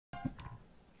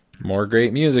More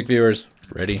great music, viewers.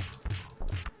 Ready?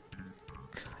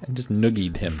 I just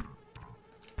noogied him.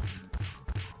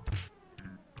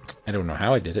 I don't know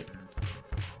how I did it.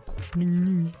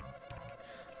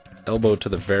 Elbow to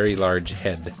the very large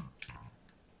head.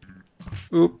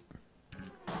 Oop.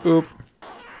 Oop.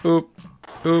 Oop.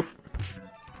 Oop.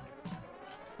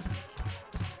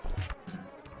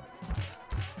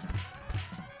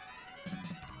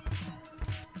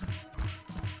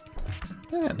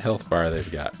 That health bar they've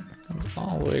got comes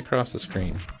all the way across the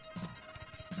screen.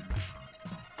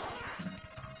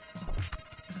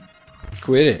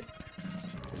 Quit it.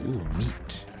 Ooh,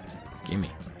 meat. Gimme.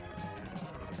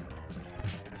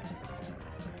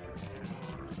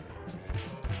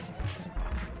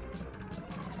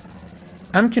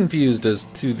 I'm confused as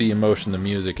to the emotion the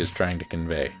music is trying to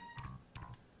convey.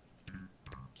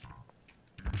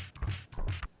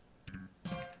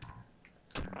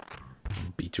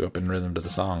 Beat you up in rhythm to the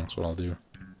song, that's what I'll do.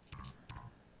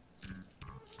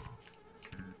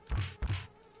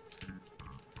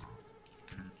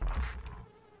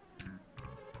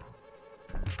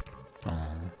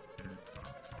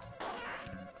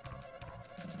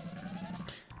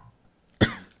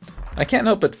 I can't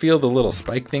help but feel the little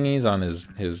spike thingies on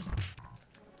his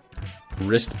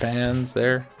wristbands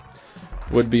there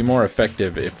would be more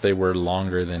effective if they were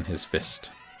longer than his fist.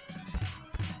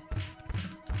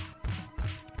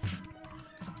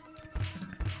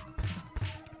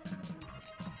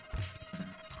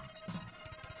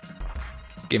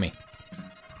 Gimme.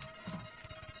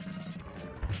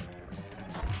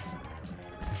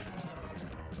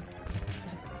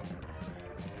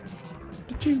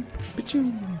 Pachoo,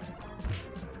 pachoo.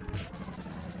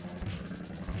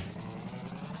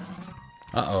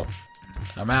 Uh-oh.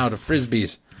 I'm out of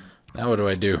frisbees. Now what do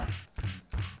I do?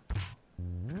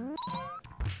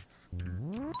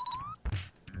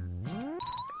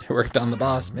 It worked on the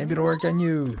boss. Maybe it'll work on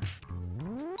you.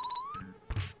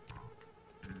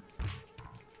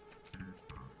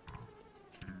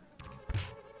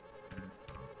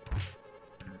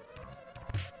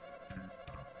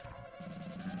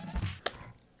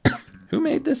 Who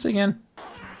made this again?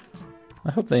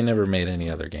 I hope they never made any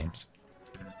other games.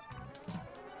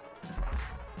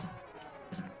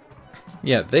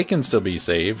 Yeah, they can still be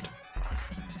saved.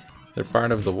 They're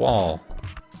part of the wall.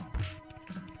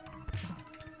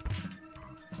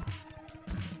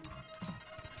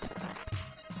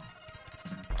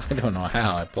 I don't know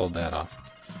how I pulled that off.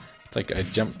 It's like I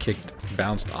jump kicked,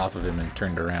 bounced off of him, and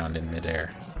turned around in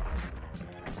midair.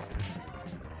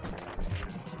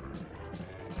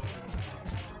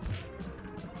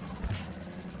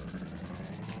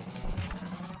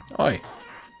 Oi!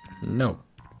 No.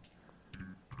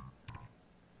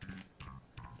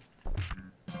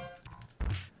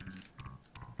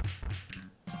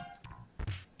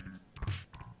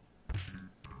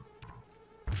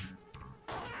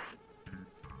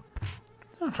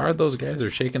 How hard those guys are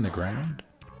shaking the ground.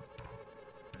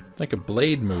 It's like a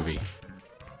Blade movie.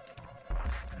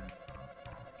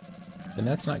 And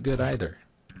that's not good either.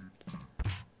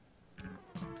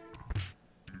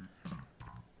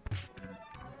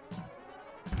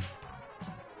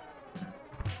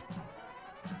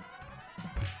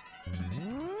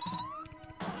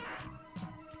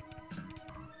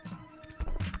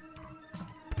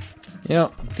 You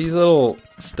know, these little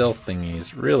stealth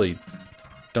thingies really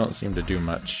don't seem to do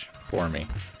much for me.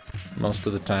 Most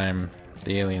of the time,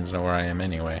 the aliens know where I am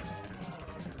anyway.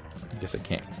 I guess I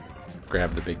can't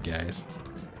grab the big guys.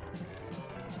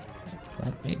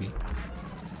 Well, maybe.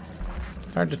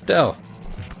 Hard to tell.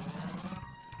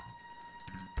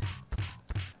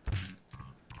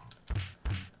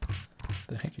 What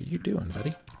the heck are you doing,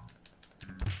 buddy?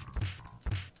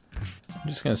 I'm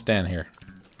just gonna stand here.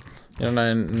 You know,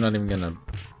 I'm not even gonna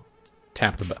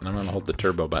tap the button. I'm gonna hold the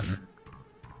turbo button.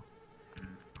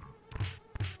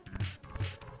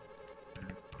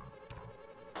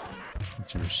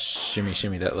 Shimmy,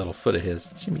 shimmy that little foot of his.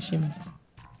 Shimmy, shimmy.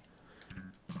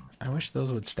 I wish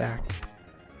those would stack.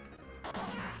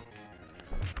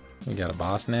 We got a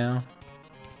boss now.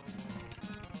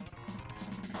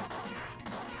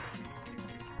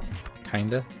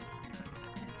 Kinda.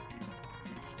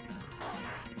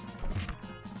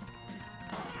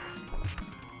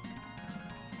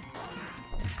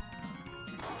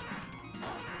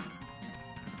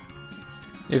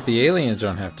 If the aliens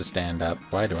don't have to stand up,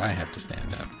 why do I have to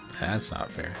stand up? That's not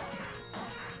fair.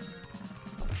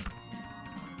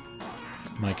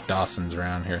 Mike Dawson's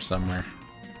around here somewhere.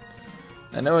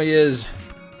 I know he is.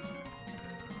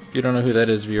 If you don't know who that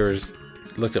is, viewers,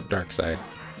 look up Darkside.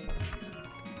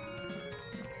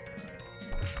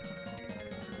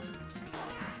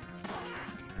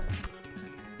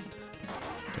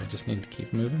 Do I just need to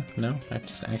keep moving? No? I have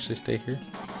to actually stay here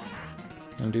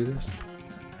and do this?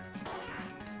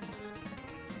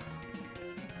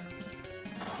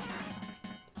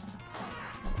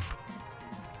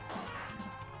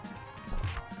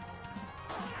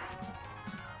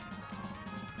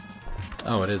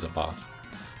 Oh, it is a boss.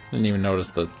 Didn't even notice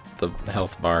the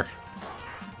health bar.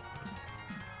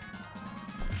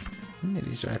 How many of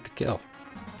these do I have to kill?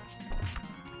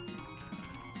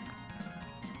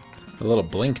 A little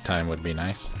blink time would be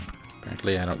nice.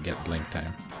 Apparently I don't get blink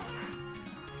time.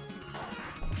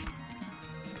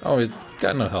 Oh, he's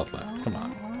got no health left. Come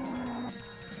on.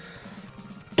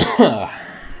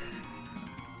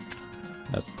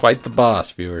 That's quite the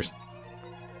boss, viewers.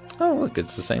 Oh, look,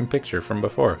 it's the same picture from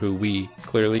before, who we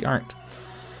clearly aren't.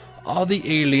 All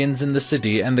the aliens in the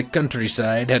city and the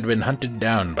countryside had been hunted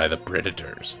down by the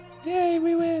predators. Yay,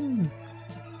 we win!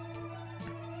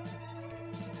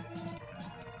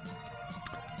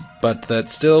 But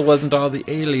that still wasn't all the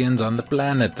aliens on the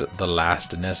planet. The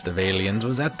last nest of aliens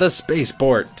was at the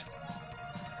spaceport.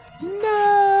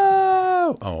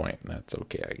 No! Oh, wait, that's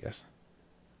okay, I guess.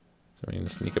 So we need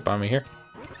to sneak up on me here.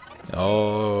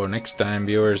 Oh, next time,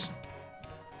 viewers.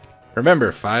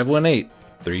 Remember,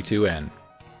 518-32N.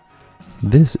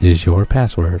 This is your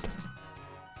password.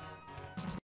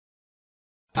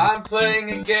 I'm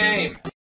playing a game.